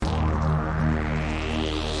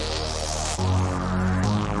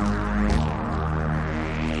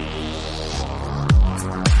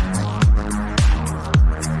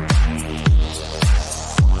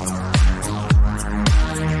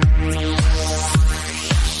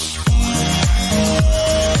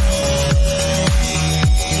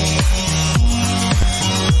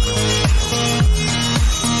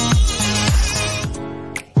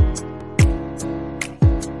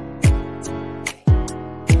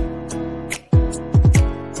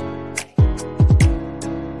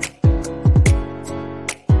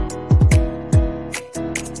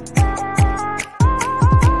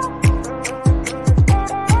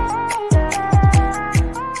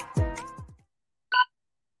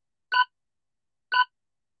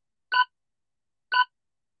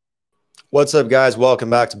What's up, guys? Welcome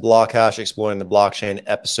back to Blockhash Exploring the Blockchain,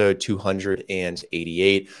 episode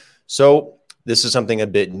 288. So this is something a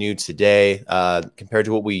bit new today compared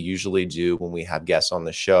to what we usually do when we have guests on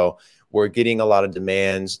the show. We're getting a lot of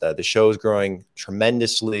demands. The show is growing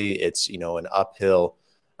tremendously. It's, an uphill,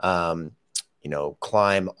 climb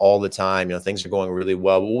all the time. Things are going really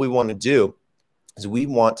well. What we want to do is we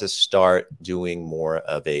want to start doing more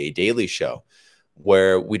of a daily show,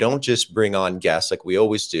 where we don't just bring on guests like we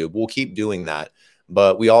always do. We'll keep doing that,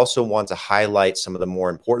 but we also want to highlight some of the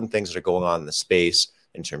more important things that are going on in the space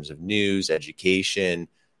in terms of news, education,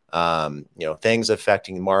 things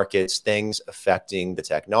affecting markets, things affecting the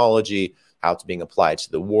technology, how it's being applied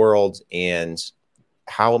to the world, and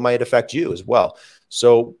how it might affect you as well.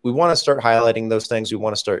 So we want to start highlighting those things. We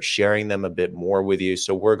want to start sharing them a bit more with you.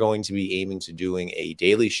 So we're going to be aiming to doing a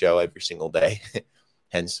daily show every single day.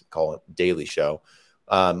 Hence call it daily show,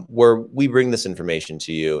 where we bring this information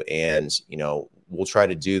to you. And, we'll try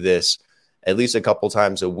to do this at least a couple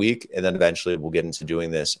times a week. And then eventually we'll get into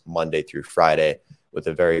doing this Monday through Friday with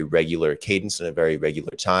a very regular cadence and a very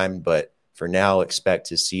regular time. But for now, expect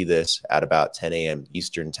to see this at about 10 a.m.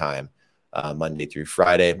 Eastern time, Monday through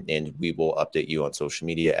Friday. And we will update you on social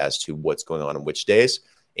media as to what's going on which days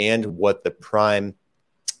and what the prime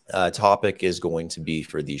topic is going to be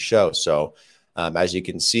for these shows. So, as you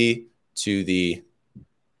can see to the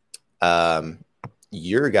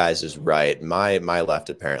your guys is right, my left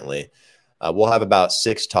apparently, we'll have about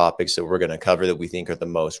 6 topics that we're going to cover that we think are the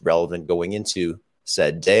most relevant going into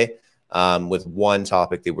said day, with one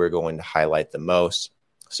topic that we're going to highlight the most.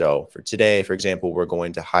 So for today, for example, we're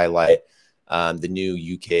going to highlight the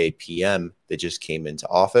new UK PM that just came into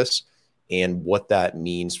office and what that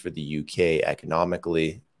means for the UK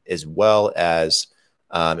economically, as well as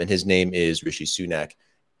and his name is Rishi Sunak,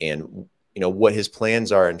 and what his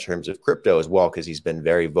plans are in terms of crypto as well, because he's been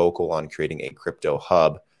very vocal on creating a crypto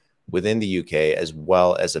hub within the UK, as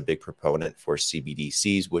well as a big proponent for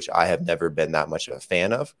CBDCs, which I have never been that much of a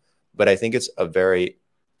fan of, but I think it's a very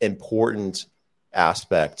important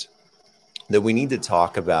aspect that we need to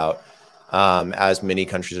talk about, as many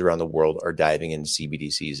countries around the world are diving into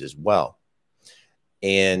CBDCs as well.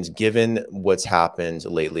 And given what's happened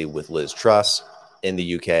lately with Liz Truss in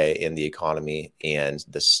the UK and the economy and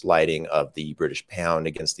the sliding of the British pound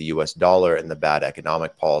against the US dollar and the bad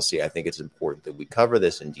economic policy, I think it's important that we cover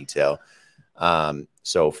this in detail.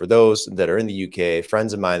 So for those that are in the UK,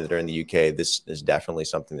 friends of mine that are in the UK, this is definitely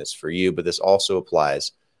something that's for you, but this also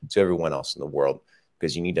applies to everyone else in the world,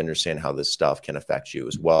 because you need to understand how this stuff can affect you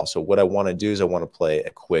as well. So what I want to do is I want to play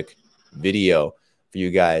a quick video for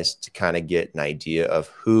you guys to kind of get an idea of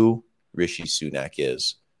who Rishi Sunak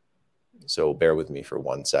is. So bear with me for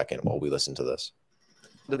 1 second while we listen to this.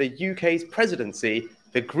 Under the UK's presidency,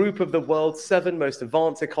 the group of the world's 7 most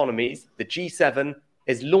advanced economies, the G7,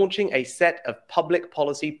 is launching a set of public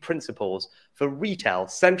policy principles for retail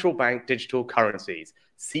central bank digital currencies,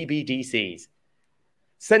 CBDCs.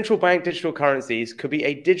 Central bank digital currencies could be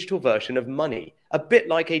a digital version of money, a bit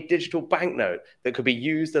like a digital banknote that could be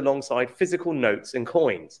used alongside physical notes and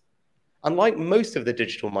coins. Unlike most of the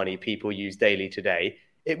digital money people use daily today,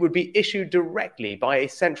 it would be issued directly by a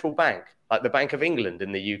central bank, like the Bank of England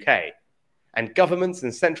in the UK. And governments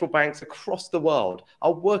and central banks across the world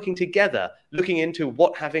are working together, looking into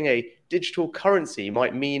what having a digital currency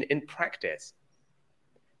might mean in practice.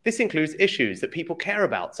 This includes issues that people care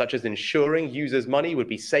about, such as ensuring users' money would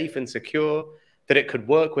be safe and secure, that it could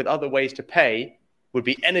work with other ways to pay, would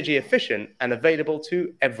be energy efficient and available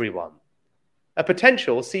to everyone. A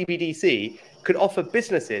potential CBDC could offer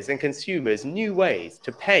businesses and consumers new ways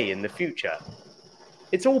to pay in the future.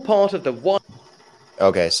 It's all part of the one.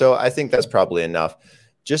 Okay, so I think that's probably enough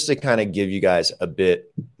just to kind of give you guys a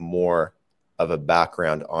bit more of a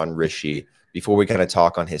background on Rishi before we kind of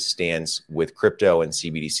talk on his stance with crypto and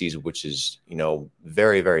CBDCs, which is,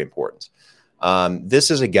 very, very important. This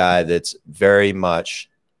is a guy that's very much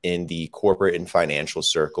in the corporate and financial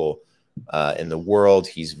circle in the world.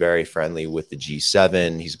 He's very friendly with the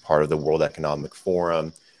G7. He's part of the World Economic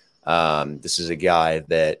Forum. This is a guy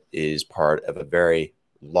that is part of a very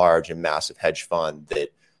large and massive hedge fund that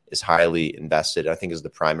is highly invested. I think is the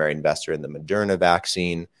primary investor in the Moderna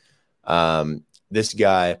vaccine. This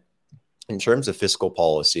guy, in terms of fiscal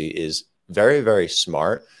policy, is very, very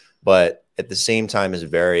smart, but at the same time is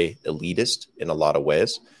very elitist in a lot of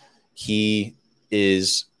ways. He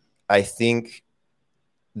is, I think,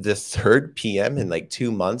 the 3rd PM in like 2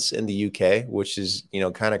 months in the UK, which is,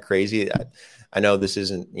 kind of crazy. I know this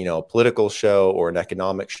isn't, a political show or an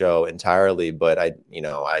economic show entirely, but I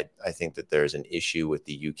think that there's an issue with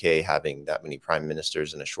the UK having that many prime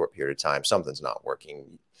ministers in a short period of time. Something's not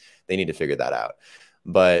working. They need to figure that out.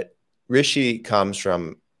 But Rishi comes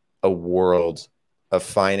from a world of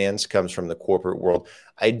finance, comes from the corporate world.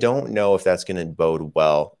 I don't know if that's going to bode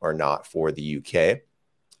well or not for the UK.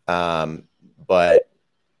 But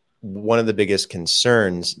one of the biggest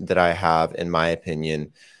concerns that I have, in my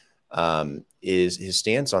opinion, is his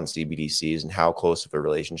stance on CBDCs and how close of a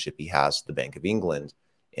relationship he has to the Bank of England,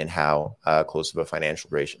 and how close of a financial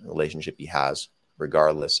relationship he has,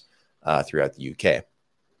 regardless, throughout the UK.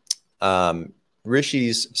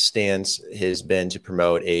 Rishi's stance has been to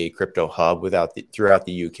promote a crypto hub throughout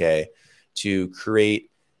the UK, to create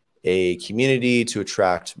a community to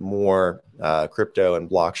attract more crypto and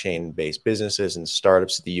blockchain-based businesses and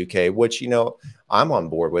startups to the UK, which, I'm on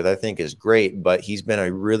board with, I think is great. But he's been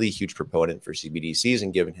a really huge proponent for CBDCs,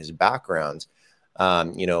 and given his background,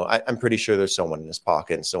 I'm pretty sure there's someone in his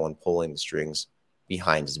pocket and someone pulling the strings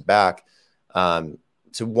behind his back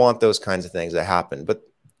to want those kinds of things to happen. But,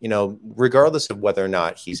 regardless of whether or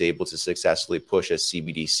not he's able to successfully push a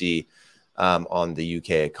CBDC on the UK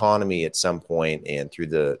economy at some point and through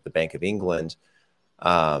the Bank of England,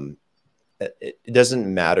 it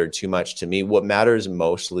doesn't matter too much to me. What matters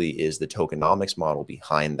mostly is the tokenomics model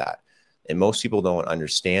behind that. And most people don't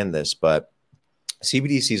understand this, but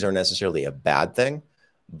CBDCs aren't necessarily a bad thing.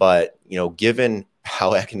 But, given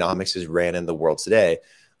how economics is ran in the world today,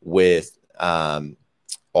 with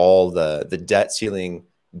all the debt ceiling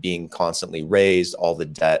being constantly raised, all the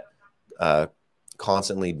debt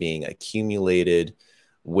constantly being accumulated,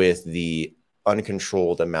 with the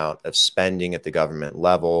uncontrolled amount of spending at the government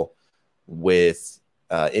level, with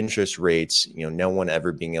interest rates, no one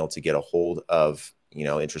ever being able to get a hold of,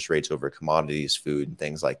 interest rates over commodities, food, and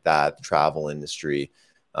things like that, the travel industry,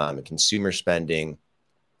 consumer spending.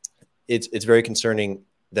 It's very concerning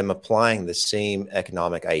them applying the same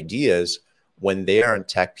economic ideas when they aren't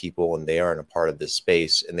tech people and they aren't a part of this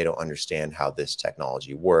space, and they don't understand how this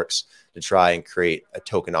technology works, to try and create a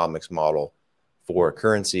tokenomics model for a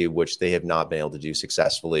currency, which they have not been able to do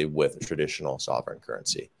successfully with a traditional sovereign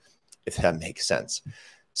currency, if that makes sense.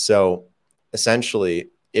 So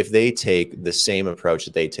essentially, if they take the same approach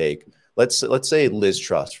that they take, let's say Liz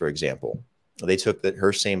Truss, for example, they took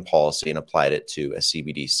her same policy and applied it to a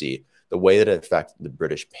CBDC, the way that it affected the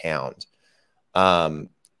British pound.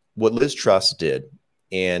 What Liz Truss did,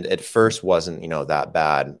 and at first wasn't, that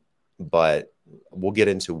bad, but we'll get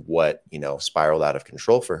into what, spiraled out of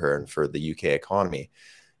control for her and for the UK economy,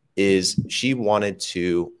 is she wanted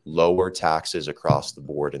to lower taxes across the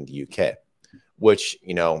board in the UK, which,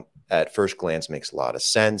 at first glance makes a lot of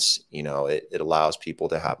sense. It allows people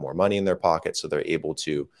to have more money in their pocket, so they're able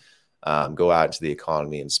to go out into the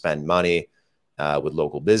economy and spend money with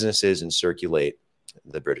local businesses and circulate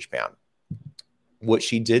the British pound. What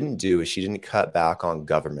she didn't do is she didn't cut back on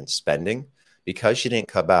government spending. Because she didn't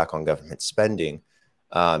cut back on government spending,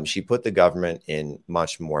 she put the government in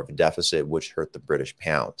much more of a deficit, which hurt the British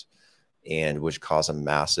pound and which caused a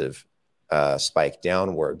massive spike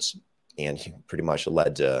downwards, and pretty much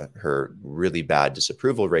led to her really bad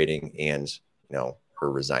disapproval rating and,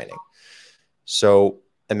 her resigning. So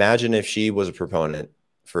imagine if she was a proponent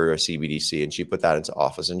for a CBDC and she put that into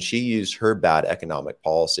office, and she used her bad economic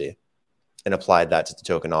policy and applied that to the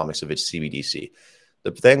tokenomics of its CBDC.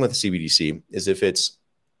 The thing with the CBDC is, if it's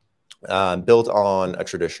built on a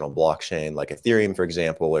traditional blockchain like Ethereum, for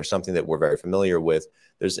example, or something that we're very familiar with,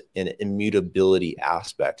 there's an immutability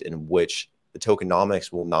aspect in which the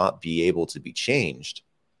tokenomics will not be able to be changed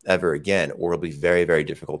ever again, or it'll be very, very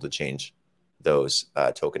difficult to change those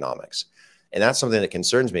tokenomics. And that's something that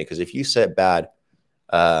concerns me, because if you set bad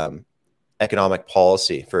economic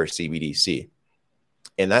policy for a CBDC,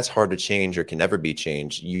 and that's hard to change or can never be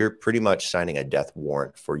changed, you're pretty much signing a death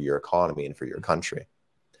warrant for your economy and for your country.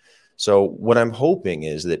 So what I'm hoping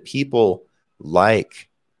is that people like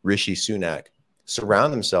Rishi Sunak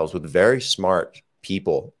surround themselves with very smart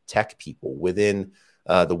people, tech people within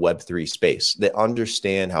the Web3 space that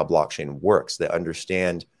understand how blockchain works, that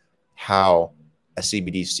understand how a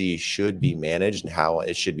CBDC should be managed and how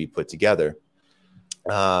it should be put together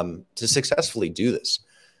to successfully do this.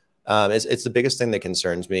 It's the biggest thing that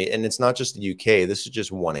concerns me. And it's not just the UK. This is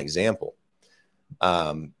just one example.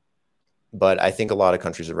 But I think a lot of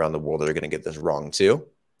countries around the world are going to get this wrong too.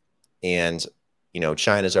 And,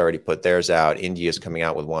 China's already put theirs out. India's coming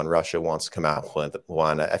out with one. Russia wants to come out with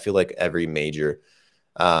one. I feel like every major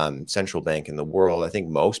central bank in the world, I think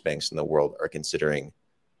most banks in the world, are considering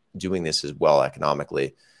doing this as well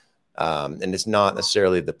economically. And it's not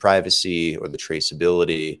necessarily the privacy or the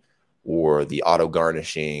traceability or the auto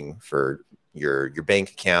garnishing for your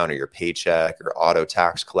bank account or your paycheck or auto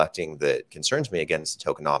tax collecting that concerns me against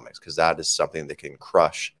tokenomics, because that is something that can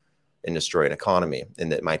crush and destroy an economy,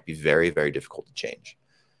 and that might be very, very difficult to change.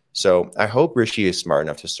 So I hope Rishi is smart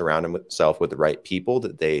enough to surround himself with the right people,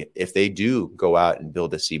 that if they do go out and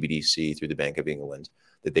build a CBDC through the Bank of England,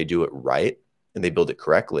 that they do it right and they build it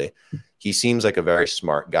correctly. He seems like a very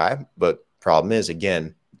smart guy, but problem is,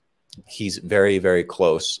 again, he's very, very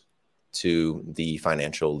close to the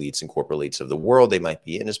financial elites and corporate elites of the world. They might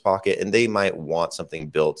be in his pocket, and they might want something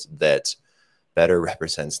built that better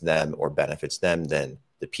represents them or benefits them than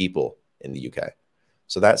the people in the UK.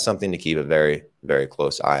 So that's something to keep a very, very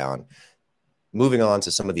close eye on. Moving on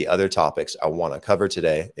to some of the other topics I want to cover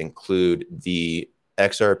today include the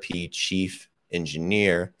XRP chief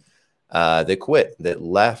engineer that quit, that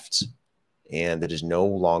left, and that is no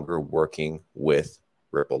longer working with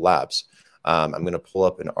Ripple Labs. I'm going to pull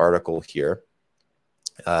up an article here.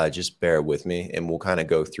 Just bear with me, and we'll kind of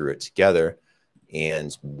go through it together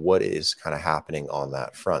and what is kind of happening on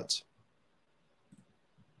that front.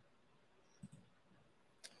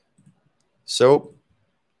 So,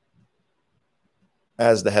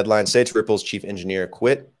 as the headline states, Ripple's chief engineer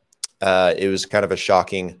quit. It was kind of a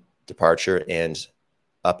shocking departure and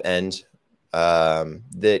upend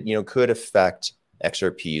that could affect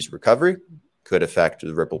XRP's recovery, could affect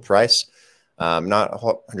the Ripple price. Not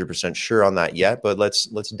 100% sure on that yet, but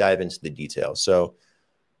let's dive into the details. So,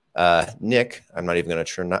 Nick, I'm not even going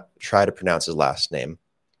to try to pronounce his last name,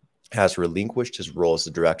 has relinquished his role as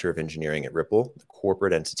the director of engineering at Ripple, the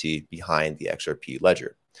corporate entity behind the XRP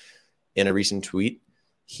ledger. In a recent tweet,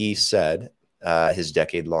 he said his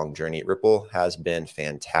decade-long journey at Ripple has been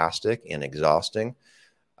fantastic and exhausting.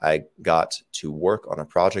 I got to work on a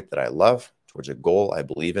project that I love towards a goal I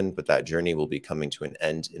believe in, but that journey will be coming to an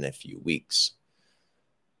end in a few weeks.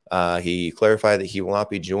 He clarified that he will not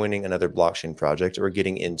be joining another blockchain project or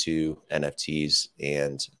getting into NFTs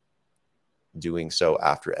and doing so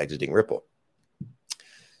after exiting Ripple.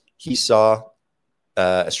 He saw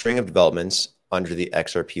a string of developments under the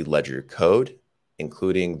XRP ledger code,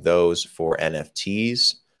 including those for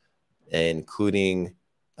NFTs, including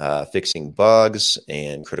fixing bugs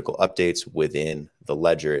and critical updates within the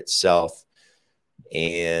ledger itself.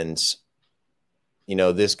 And,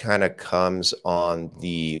 this kind of comes on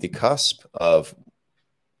the cusp of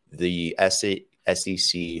the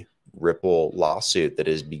SEC Ripple lawsuit that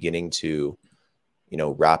is beginning to,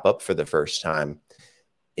 wrap up for the first time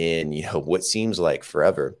in, what seems like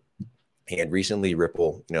forever. And recently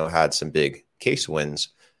Ripple, had some big case wins,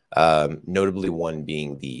 notably one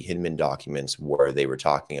being the Hinman documents, where they were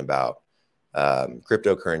talking about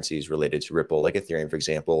cryptocurrencies related to Ripple, like Ethereum, for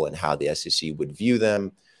example, and how the SEC would view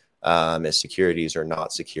them as securities or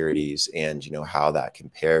not securities, and how that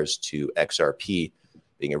compares to XRP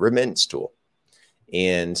being a remittance tool.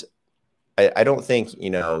 And I don't think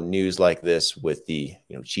news like this with the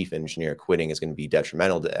chief engineer quitting is going to be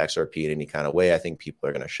detrimental to XRP in any kind of way. I think people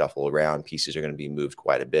are going to shuffle around, pieces are going to be moved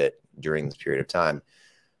quite a bit during this period of time.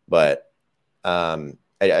 But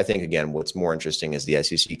I think, again, what's more interesting is the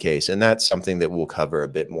SEC case. And that's something that we'll cover a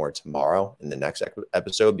bit more tomorrow in the next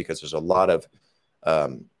episode, because there's a lot of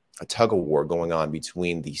a tug of war going on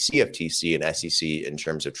between the CFTC and SEC in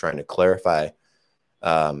terms of trying to clarify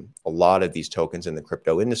a lot of these tokens in the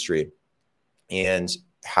crypto industry and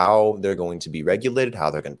how they're going to be regulated, how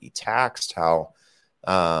they're going to be taxed, how,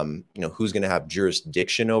 who's going to have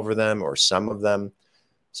jurisdiction over them or some of them.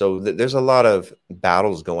 So there's a lot of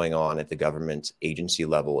battles going on at the government agency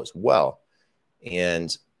level as well.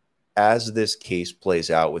 And as this case plays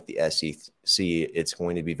out with the SEC, it's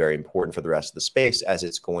going to be very important for the rest of the space, as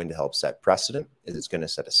it's going to help set precedent, as it's going to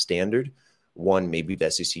set a standard, one maybe the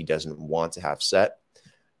SEC doesn't want to have set.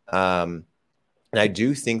 And I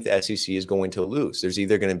do think the SEC is going to lose. There's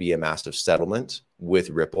either going to be a massive settlement with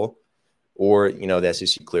Ripple, or, the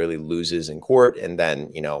SEC clearly loses in court, and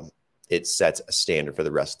then, it sets a standard for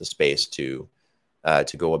the rest of the space to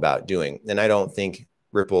go about doing. And I don't think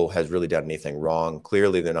Ripple has really done anything wrong.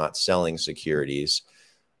 Clearly, they're not selling securities.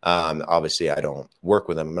 Obviously, I don't work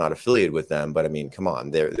with them. I'm not affiliated with them. But I mean, come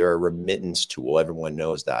on, they're a remittance tool. Everyone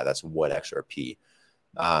knows that. That's what XRP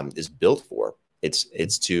is built for.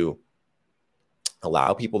 It's to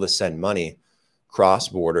allow people to send money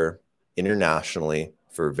cross-border, internationally,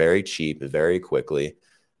 for very cheap, very quickly,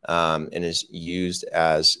 and is used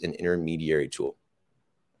as an intermediary tool.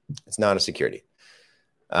 It's not a security.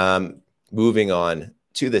 Moving on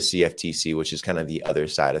to the CFTC, which is kind of the other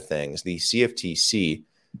side of things. The CFTC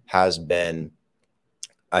has been,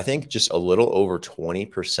 I think, just a little over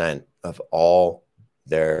 20% of all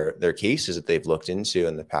their cases that they've looked into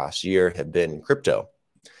in the past year have been crypto,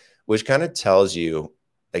 which kind of tells you,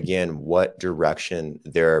 again, what direction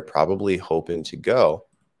they're probably hoping to go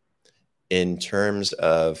in terms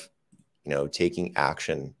of, taking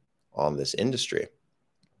action on this industry.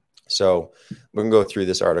 So we're going to go through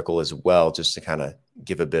this article as well, just to kind of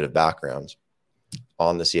give a bit of background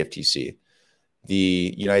on the CFTC.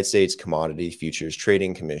 The United States Commodity Futures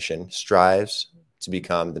Trading Commission strives to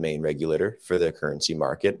become the main regulator for the currency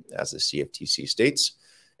market, as the CFTC states,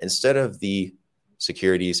 instead of the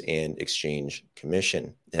Securities and Exchange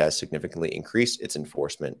Commission. It has significantly increased its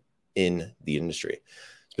enforcement in the industry.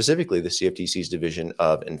 Specifically, the CFTC's Division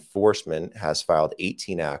of Enforcement has filed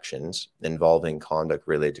 18 actions involving conduct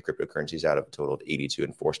related to cryptocurrencies out of a total of 82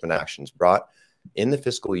 enforcement actions brought in the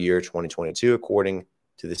fiscal year 2022, according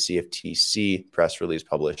to the CFTC press release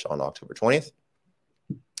published on October 20th.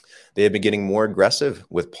 They have been getting more aggressive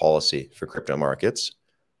with policy for crypto markets.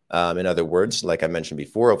 In other words, like I mentioned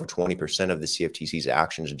before, over 20% of the CFTC's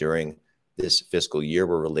actions during this fiscal year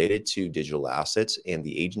were related to digital assets, and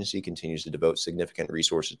the agency continues to devote significant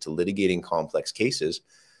resources to litigating complex cases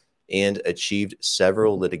and achieved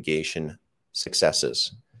several litigation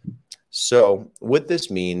successes. So what this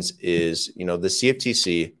means is, the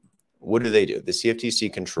CFTC, what do? The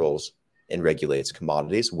CFTC controls and regulates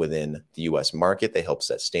commodities within the U.S. market. They help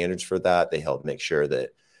set standards for that. They help make sure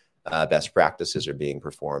that best practices are being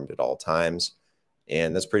performed at all times.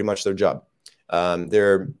 And that's pretty much their job.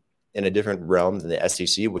 They're in a different realm than the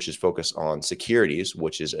SEC, which is focused on securities,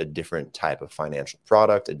 which is a different type of financial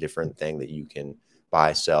product, a different thing that you can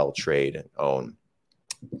buy, sell, trade, and own.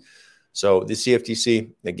 So the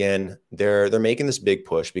CFTC, again, they're making this big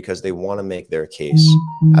push because they want to make their case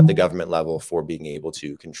at the government level for being able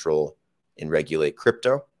to control and regulate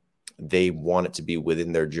crypto. They want it to be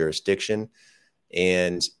within their jurisdiction.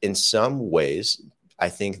 And in some ways, I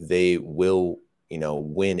think they will,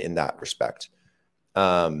 win in that respect. We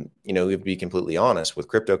have to be completely honest with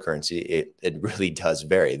cryptocurrency. It really does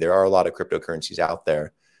vary. There are a lot of cryptocurrencies out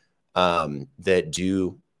there that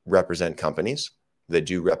do represent companies, that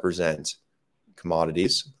do represent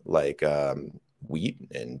commodities like wheat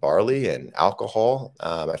and barley and alcohol.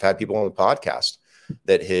 I've had people on the podcast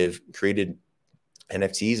that have created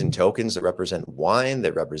NFTs and tokens that represent wine,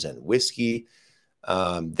 that represent whiskey.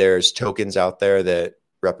 There's tokens out there that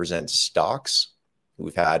represent stocks.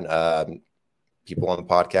 We've had people on the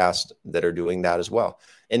podcast that are doing that as well.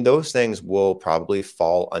 And those things will probably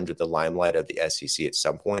fall under the limelight of the SEC at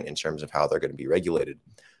some point in terms of how they're going to be regulated.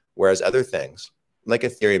 Whereas other things, like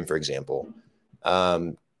Ethereum, for example,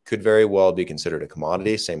 could very well be considered a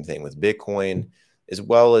commodity. Same thing with Bitcoin, as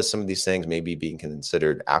well as some of these things maybe being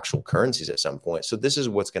considered actual currencies at some point. So this is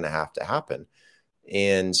what's going to have to happen.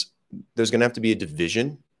 And there's going to have to be a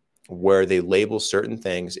division where they label certain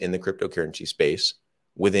things in the cryptocurrency space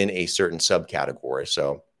within a certain subcategory.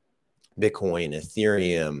 So Bitcoin,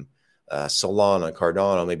 Ethereum, Solana,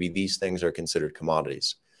 Cardano, maybe these things are considered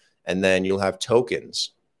commodities. And then you'll have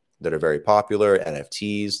tokens that are very popular,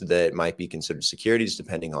 NFTs that might be considered securities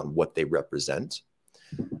depending on what they represent.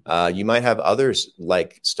 You might have others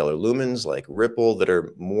like Stellar Lumens, like Ripple, that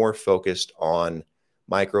are more focused on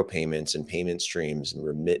micropayments and payment streams and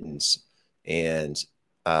remittance and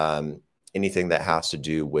anything that has to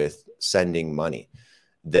do with sending money.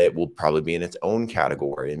 That will probably be in its own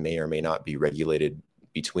category and may or may not be regulated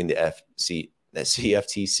between the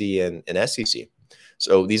CFTC and SEC.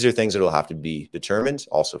 So these are things that will have to be determined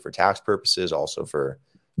also for tax purposes, also for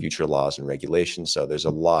future laws and regulations. So there's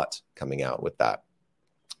a lot coming out with that.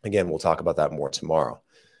 Again, we'll talk about that more tomorrow.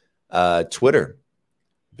 Twitter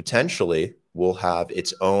potentially will have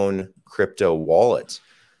its own crypto wallet.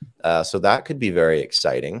 So that could be very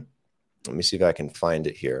exciting. Let me see if I can find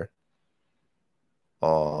it here.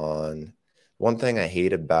 On one thing I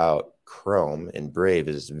hate about Chrome and Brave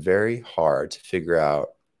is it's very hard to figure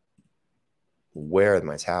out where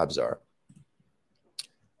my tabs are.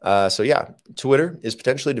 So yeah, Twitter is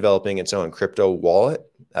potentially developing its own crypto wallet.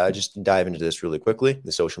 Just to dive into this really quickly.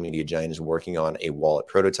 The social media giant is working on a wallet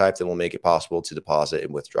prototype that will make it possible to deposit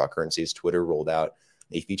and withdraw currencies. Twitter rolled out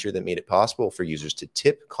a feature that made it possible for users to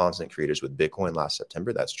tip content creators with Bitcoin last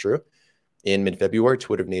September. That's true. In mid-February,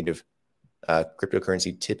 Twitter native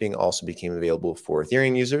cryptocurrency tipping also became available for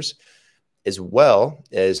Ethereum users, as well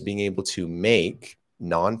as being able to make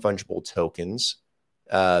non-fungible tokens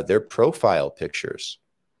their profile pictures.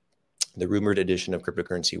 The rumored addition of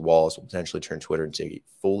cryptocurrency wallets will potentially turn Twitter into a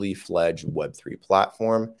fully fledged Web3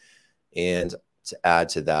 platform. And to add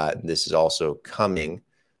to that, this is also coming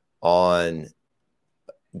on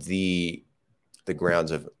the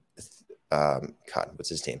grounds of God, what's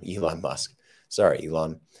his name? Elon Musk. Sorry,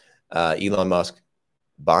 Elon Musk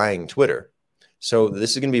buying Twitter. So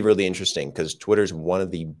this is going to be really interesting because Twitter is one of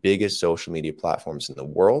the biggest social media platforms in the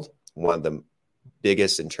world, one of the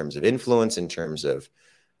biggest in terms of influence, in terms of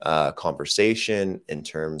conversation, in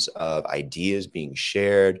terms of ideas being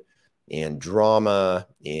shared, and drama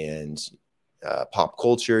and pop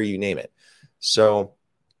culture, you name it. So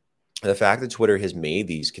the fact that Twitter has made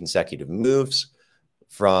these consecutive moves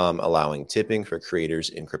from allowing tipping for creators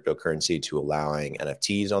in cryptocurrency to allowing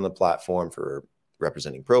NFTs on the platform for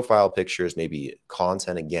representing profile pictures, maybe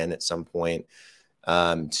content again at some point,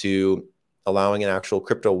 to allowing an actual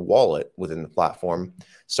crypto wallet within the platform,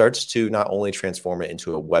 starts to not only transform it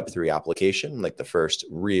into a Web3 application, like the first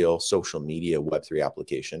real social media Web3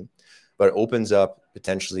 application, but it opens up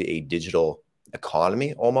potentially a digital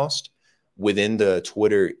economy almost within the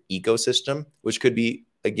Twitter ecosystem, which could be,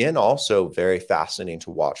 again, also very fascinating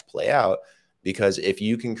to watch play out, because if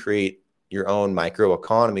you can create your own micro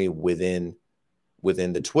economy within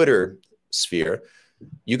the Twitter sphere,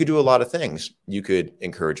 you could do a lot of things. You could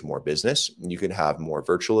encourage more business. You could have more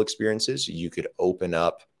virtual experiences. You could open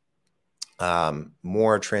up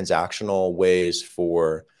more transactional ways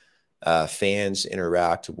for fans to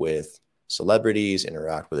interact with celebrities,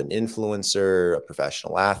 interact with an influencer, a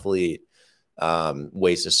professional athlete,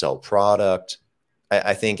 ways to sell product.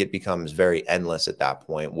 I think it becomes very endless at that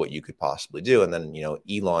point, what you could possibly do. And then,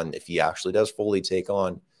 Elon, if he actually does fully take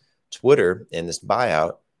on Twitter in this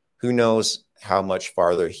buyout, who knows how much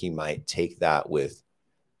farther he might take that with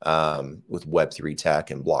Web3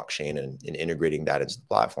 tech and blockchain and integrating that into the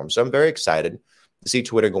platform. So I'm very excited to see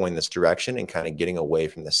Twitter going this direction and kind of getting away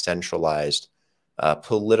from the centralized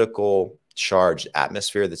political charged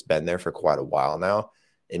atmosphere that's been there for quite a while now,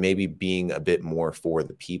 and maybe being a bit more for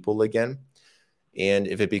the people again. And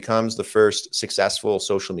if it becomes the first successful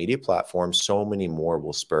social media platform, so many more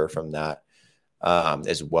will spur from that,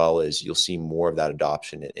 as well as you'll see more of that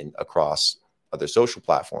adoption across other social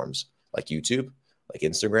platforms like YouTube, like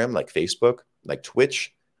Instagram, like Facebook, like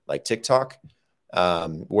Twitch, like TikTok,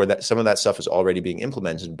 where some of that stuff is already being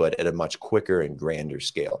implemented, but at a much quicker and grander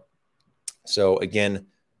scale. So again,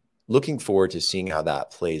 looking forward to seeing how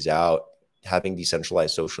that plays out. Having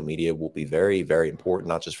decentralized social media will be very, very important,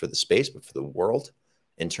 not just for the space, but for the world,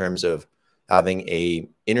 in terms of having a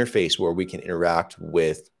interface where we can interact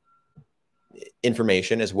with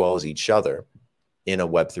information as well as each other in a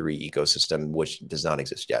Web3 ecosystem, which does not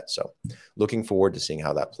exist yet. So looking forward to seeing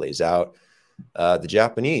how that plays out. The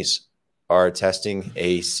Japanese are testing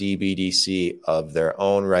a CBDC of their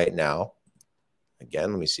own right now.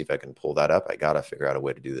 Again, let me see if I can pull that up. I got to figure out a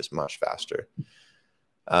way to do this much faster.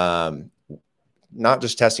 Not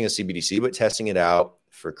just testing a CBDC, but testing it out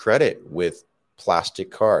for credit with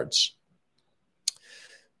plastic cards.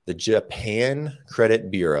 The Japan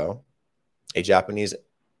Credit Bureau, a Japanese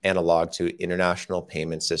analog to international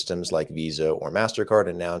payment systems like Visa or MasterCard,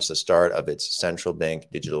 announced the start of its central bank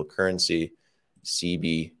digital currency,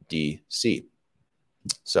 CBDC.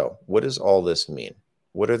 So what does all this mean?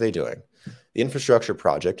 What are they doing? The infrastructure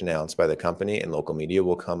project announced by the company and local media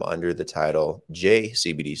will come under the title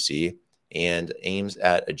JCBDC and aims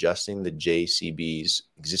at adjusting the JCB's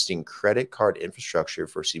existing credit card infrastructure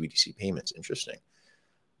for CBDC payments. Interesting.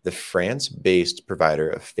 The France-based provider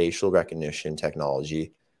of facial recognition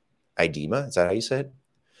technology, IDEMA, is that how you say it?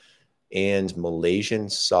 And Malaysian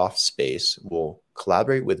SoftSpace will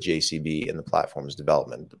collaborate with JCB in the platform's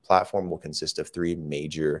development. The platform will consist of three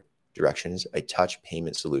major directions: a touch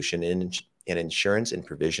payment solution, and insurance and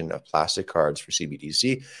provision of plastic cards for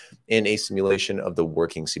CBDC, and a simulation of the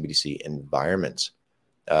working CBDC environment.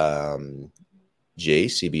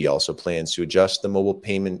 JCB also plans to adjust the mobile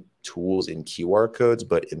payment tools and QR codes,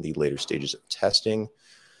 but in the later stages of testing.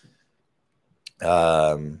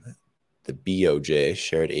 The BOJ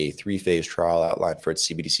shared a 3-phase trial outline for its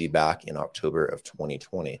CBDC back in October of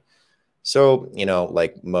 2020. So,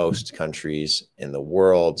 like most countries in the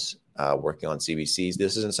world working on CBDCs,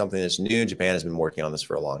 this isn't something that's new. Japan has been working on this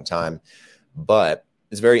for a long time, but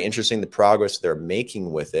it's very interesting the progress they're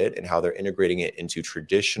making with it and how they're integrating it into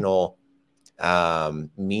traditional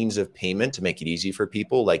means of payment to make it easy for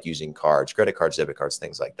people, like using cards, credit cards, debit cards,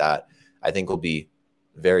 things like that. I think will be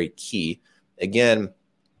very key. Again,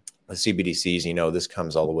 with CBDCs, this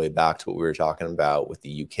comes all the way back to what we were talking about with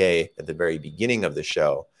the UK at the very beginning of the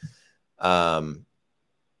show.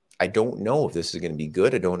 I don't know if this is going to be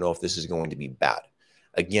good. I don't know if this is going to be bad.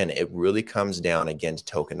 Again, it really comes down again to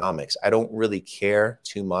tokenomics. I don't really care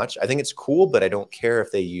too much. I think it's cool, but I don't care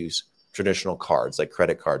if they use traditional cards like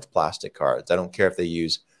credit cards, plastic cards. I don't care if they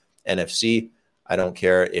use NFC. I don't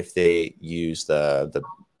care if they use the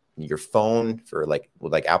your phone for like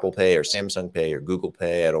Apple Pay or Samsung Pay or Google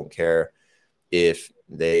Pay. I don't care if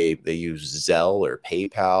they use Zelle or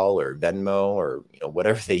PayPal or Venmo or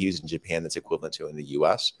whatever they use in Japan that's equivalent to in the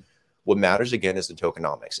US. What matters again is the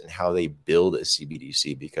tokenomics and how they build a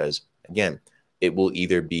CBDC, because again, it will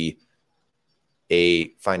either be a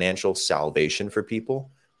financial salvation for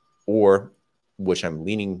people, or, which I'm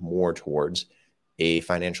leaning more towards, a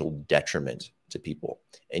financial detriment to people.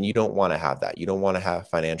 And you don't want to have that. You don't want to have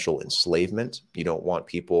financial enslavement. You don't want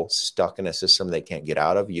people stuck in a system they can't get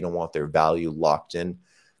out of. You don't want their value locked in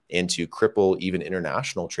and to cripple even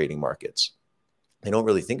international trading markets. They don't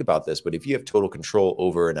really think about this, but if you have total control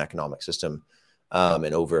over an economic system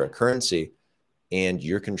and over a currency, and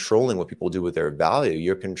you're controlling what people do with their value,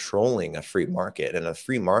 you're controlling a free market. And a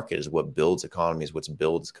free market is what builds economies, what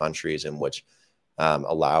builds countries, and which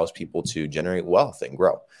allows people to generate wealth and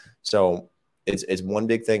grow. So it's one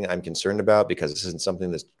big thing I'm concerned about, because this isn't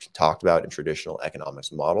something that's talked about in traditional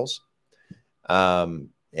economics models.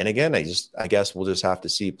 And again, I guess we'll just have to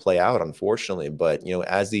see play out, unfortunately. But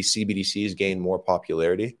as these CBDCs gain more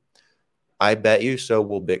popularity, I bet you so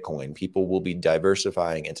will Bitcoin. People will be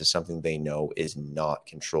diversifying into something they know is not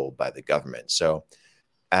controlled by the government. So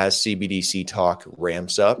as CBDC talk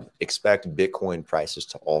ramps up, expect Bitcoin prices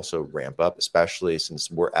to also ramp up, especially since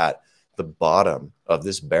we're at the bottom of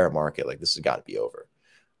this bear market. Like, this has got to be over.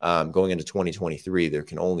 Going into 2023, there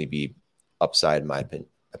can only be upside, in my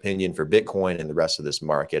opinion, for Bitcoin and the rest of this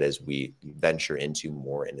market as we venture into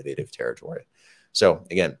more innovative territory. So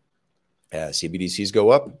again, as CBDCs go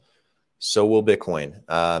up, so will Bitcoin.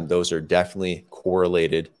 Those are definitely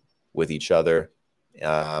correlated with each other.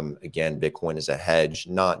 Again, Bitcoin is a hedge,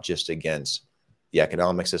 not just against the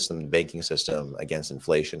economic system, the banking system, against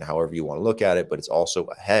inflation, however you want to look at it, but it's also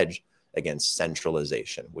a hedge against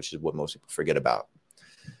centralization, which is what most people forget about.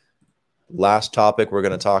 Last topic we're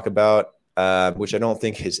going to talk about, which I don't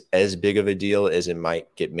think is as big of a deal as it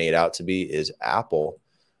might get made out to be, is Apple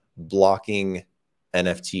blocking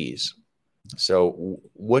NFTs. So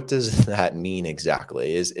what does that mean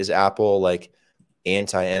exactly? Is Apple like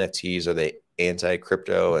anti-NFTs? Are they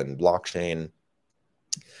anti-crypto and blockchain?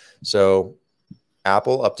 So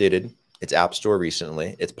Apple updated its App Store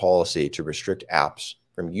recently, its policy to restrict apps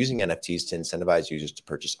from using NFTs to incentivize users to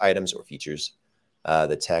purchase items or features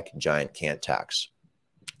the tech giant can't tax.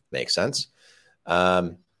 Makes sense.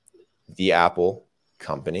 The Apple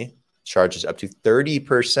company charges up to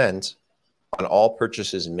 30% on all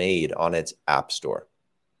purchases made on its App Store.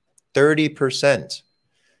 30%.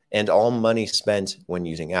 And all money spent when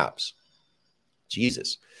using apps.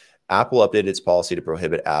 Jesus. Apple updated its policy to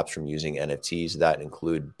prohibit apps from using NFTs that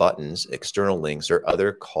include buttons, external links, or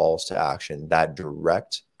other calls to action that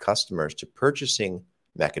direct customers to purchasing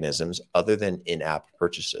mechanisms other than in-app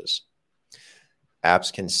purchases.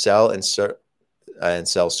 Apps can sell and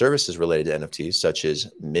sell services related to NFTs, such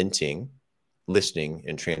as minting, listing,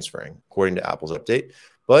 and transferring, according to Apple's update.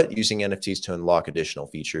 But using NFTs to unlock additional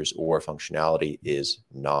features or functionality is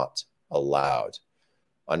not allowed.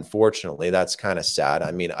 Unfortunately, that's kind of sad.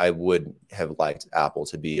 I mean, I would have liked Apple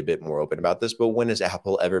to be a bit more open about this, but when has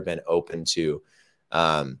Apple ever been open to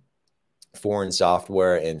foreign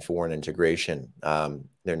software and foreign integration?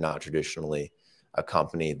 They're not traditionally a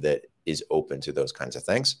company that is open to those kinds of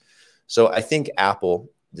things. So I think Apple,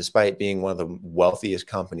 despite being one of the wealthiest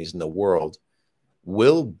companies in the world,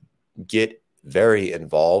 will get very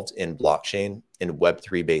involved in blockchain and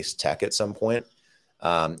Web3 based tech at some point.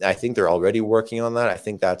 I think they're already working on that. I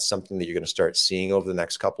think that's something that you're going to start seeing over the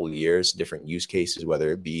next couple of years, different use cases,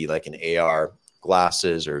 whether it be like an AR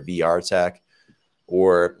glasses or VR tech,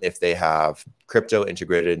 or if they have crypto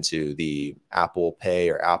integrated into the Apple Pay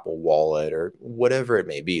or Apple Wallet or whatever it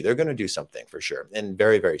may be. They're going to do something for sure, and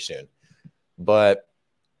very, very soon. But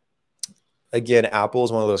again, Apple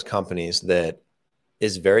is one of those companies that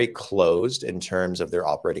is very closed in terms of their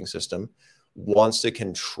operating system, wants to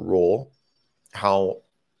control how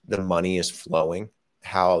the money is flowing,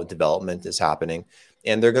 how development is happening.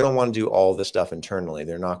 And they're going to want to do all this stuff internally.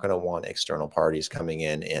 They're not going to want external parties coming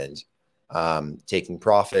in and taking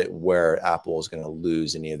profit where Apple is going to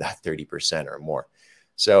lose any of that 30% or more.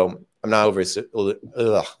 So I'm not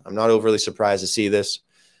overly surprised to see this.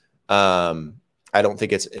 I don't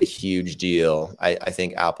think it's a huge deal. I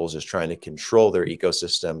think Apple's just trying to control their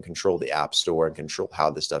ecosystem, control the App Store, and control how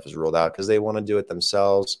this stuff is rolled out because they want to do it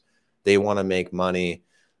themselves. They want to make money.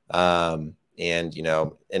 And, you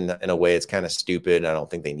know, in a way, it's kind of stupid. I don't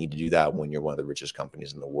think they need to do that when you're one of the richest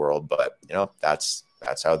companies in the world. But, you know, that's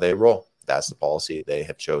how they roll. That's the policy they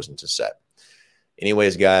have chosen to set.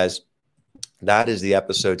 Anyways, guys, that is the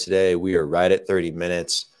episode today. We are right at 30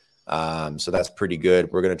 minutes. So that's pretty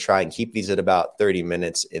good. We're going to try and keep these at about 30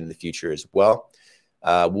 minutes in the future as well.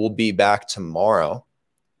 We'll be back tomorrow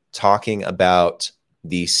talking about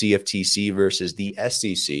the CFTC versus the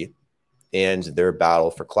SEC and their battle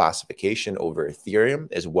for classification over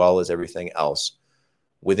Ethereum, as well as everything else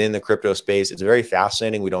within the crypto space. It's very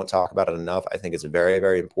fascinating. We don't talk about it enough. I think it's very,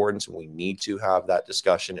 very important. And we need to have that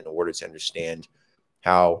discussion in order to understand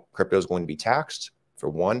how crypto is going to be taxed, for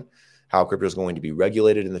one, how crypto is going to be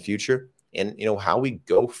regulated in the future, and how we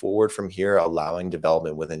go forward from here, allowing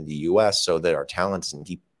development within the US so that our talents can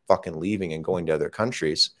keep fucking leaving and going to other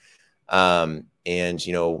countries. And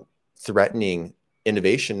threatening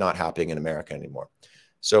innovation not happening in America anymore.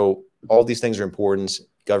 So all these things are important.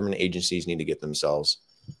 Government agencies need to get themselves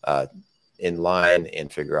in line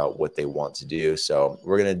and figure out what they want to do. So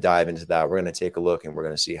we're going to dive into that. We're going to take a look and we're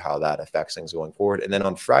going to see how that affects things going forward. And then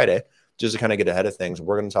on Friday, just to kind of get ahead of things,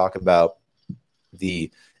 we're going to talk about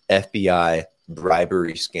the FBI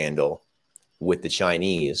bribery scandal with the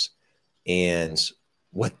Chinese and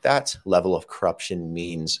what that level of corruption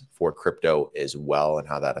means for crypto as well, and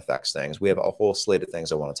how that affects things. We have a whole slate of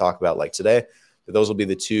things I want to talk about like today, but those will be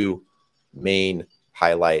the two main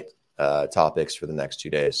highlight topics for the next 2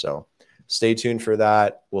 days. So stay tuned for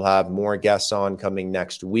that. We'll have more guests on coming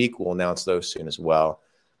next week. We'll announce those soon as well.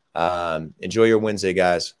 Enjoy your Wednesday,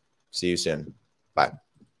 guys. See you soon. Bye.